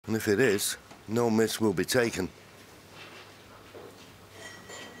And if it is, no miss will be taken.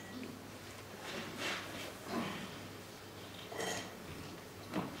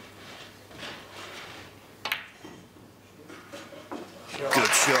 Good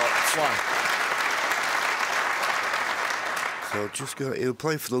shot. So just go. He'll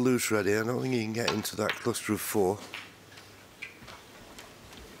play for the loose ready. I don't think he can get into that cluster of 4.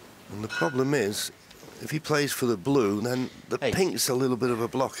 And the problem is, if he plays for the blue, then the pink's a little bit of a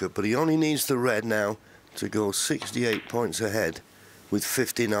blocker. But he only needs the red now to go 68 points ahead, with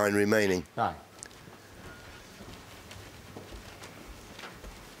 59 remaining. 9.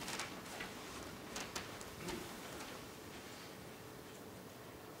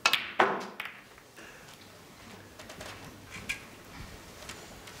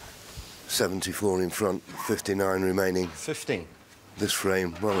 $74 in front, 59 remaining. 15. This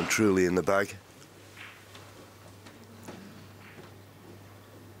frame well and truly in the bag.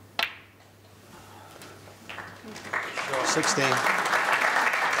 Sure. 16.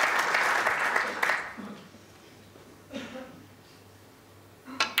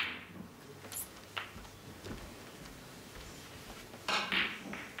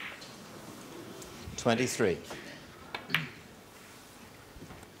 $23.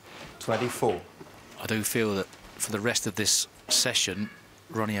 24. I do feel that for the rest of this session,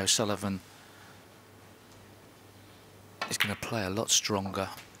 Ronnie O'Sullivan is going to play a lot stronger.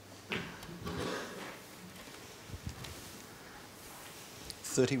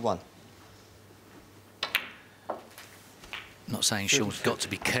 31. Not saying Sean's got to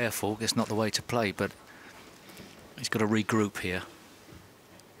be careful, it's not the way to play, but he's got to regroup here.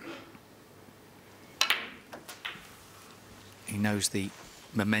 He knows the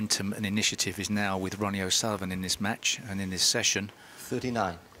momentum and initiative is now with Ronnie O'Sullivan in this match and in this session.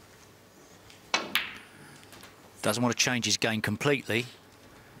 39. Doesn't want to change his game completely.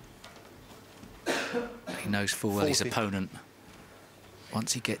 He knows full well 40. His opponent,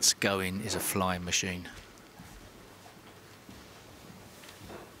 once he gets going, is a flying machine.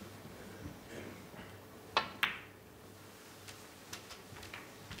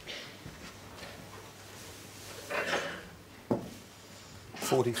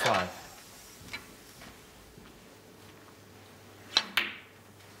 $45.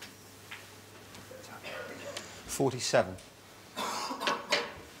 47.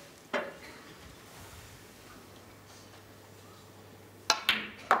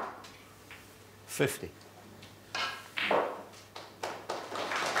 50.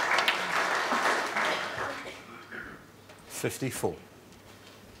 54.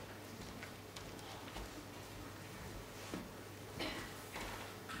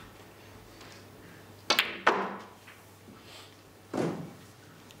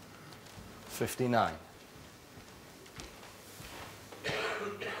 59.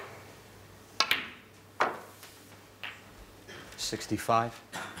 65.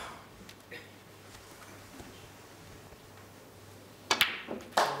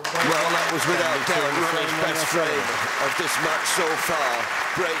 Well, that was without doubt Ronnie's best frame of this match so far.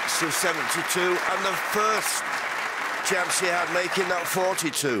 Breaks of 72 and the first chance he had making that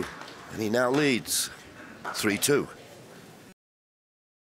 42. And he now leads 3-2.